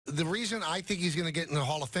the reason I think he's going to get in the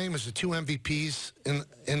Hall of Fame is the 2 MVPs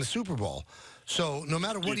in the Super Bowl. So no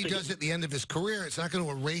matter what he does at the end of his career, it's not going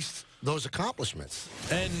to erase those accomplishments.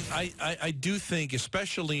 And I do think,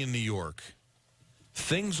 especially in New York,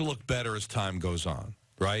 things look better as time goes on,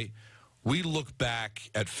 right? We look back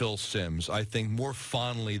at Phil Simms, I think, more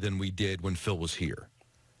fondly than we did when Phil was here.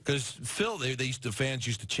 Because Phil, fans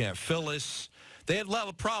used to chant Phyllis. They had a lot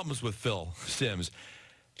of problems with Phil Simms.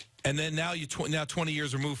 And then now 20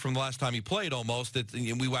 years removed from the last time he played almost,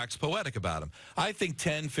 we wax poetic about him. I think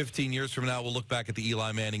 10, 15 years from now, we'll look back at the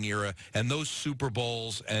Eli Manning era and those Super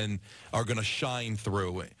Bowls and are going to shine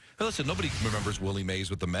through. Hey, listen, nobody remembers Willie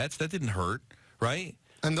Mays with the Mets. That didn't hurt, right?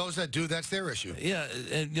 And those that do, that's their issue. Yeah,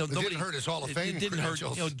 and it didn't hurt his Hall of Fame. It didn't hurt.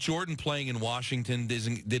 Jordan playing in Washington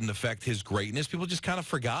didn't affect his greatness. People just kind of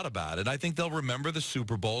forgot about it. I think they'll remember the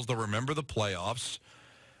Super Bowls. They'll remember the playoffs.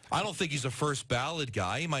 I don't think he's a first ballot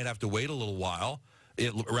guy. He might have to wait a little while,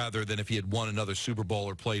 rather than if he had won another Super Bowl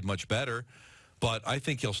or played much better. But I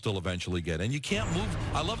think he'll still eventually get in. You can't move.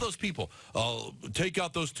 I love those people. Take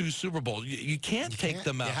out those 2 Super Bowls. You can't take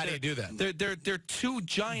them out. Yeah, how do you do that? They're 2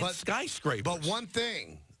 giant skyscrapers. But one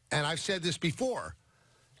thing, and I've said this before,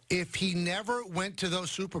 if he never went to those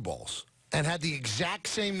Super Bowls and had the exact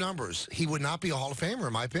same numbers, he would not be a Hall of Famer,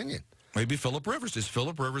 in my opinion. Maybe Phillip Rivers. Is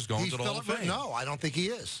Phillip Rivers going to the Hall of Fame? No, I don't think he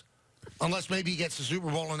is. Unless maybe he gets the Super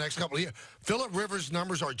Bowl in the next couple of years. Phillip Rivers'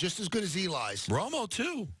 numbers are just as good as Eli's. Romo,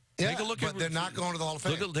 too. Yeah, but they're not going to the Hall of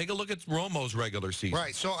Fame. Take a look at Romo's regular season.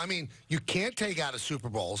 Right. So, I mean, you can't take out a Super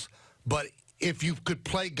Bowls, but if you could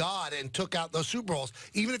play God and took out those Super Bowls,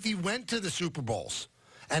 even if he went to the Super Bowls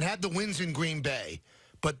and had the wins in Green Bay,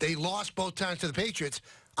 but they lost both times to the Patriots,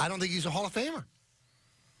 I don't think he's a Hall of Famer.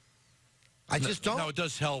 I just don't. No, it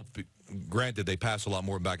does help. Granted, they pass a lot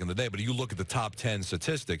more back in the day, but you look at the top 10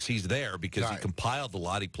 statistics, he's there because he compiled a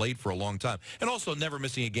lot. He played for a long time. And also never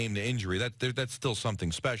missing a game to injury. That's still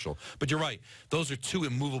something special. But you're right. Those are 2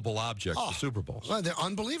 immovable objects, the Super Bowls. Well, they're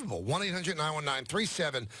unbelievable.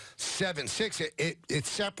 1-800-919-3776. It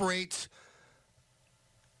separates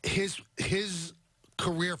his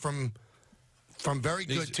career from very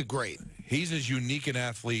good to great. He's as unique an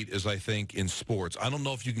athlete as I think in sports. I don't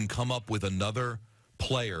know if you can come up with another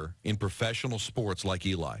player in professional sports like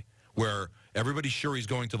Eli, where everybody's sure he's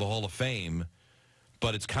going to the Hall of Fame,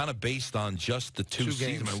 but it's kind of based on just the 2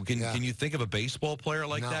 seasons. Can you think of a baseball player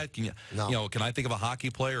like that? Can you, can I think of a hockey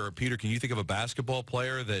player? Or Peter, can you think of a basketball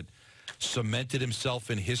player that cemented himself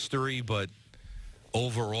in history, but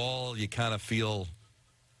overall you kind of feel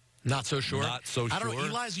not so sure? Not so sure. I don't know.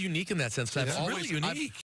 Eli's unique in that sense. It's really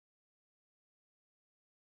unique.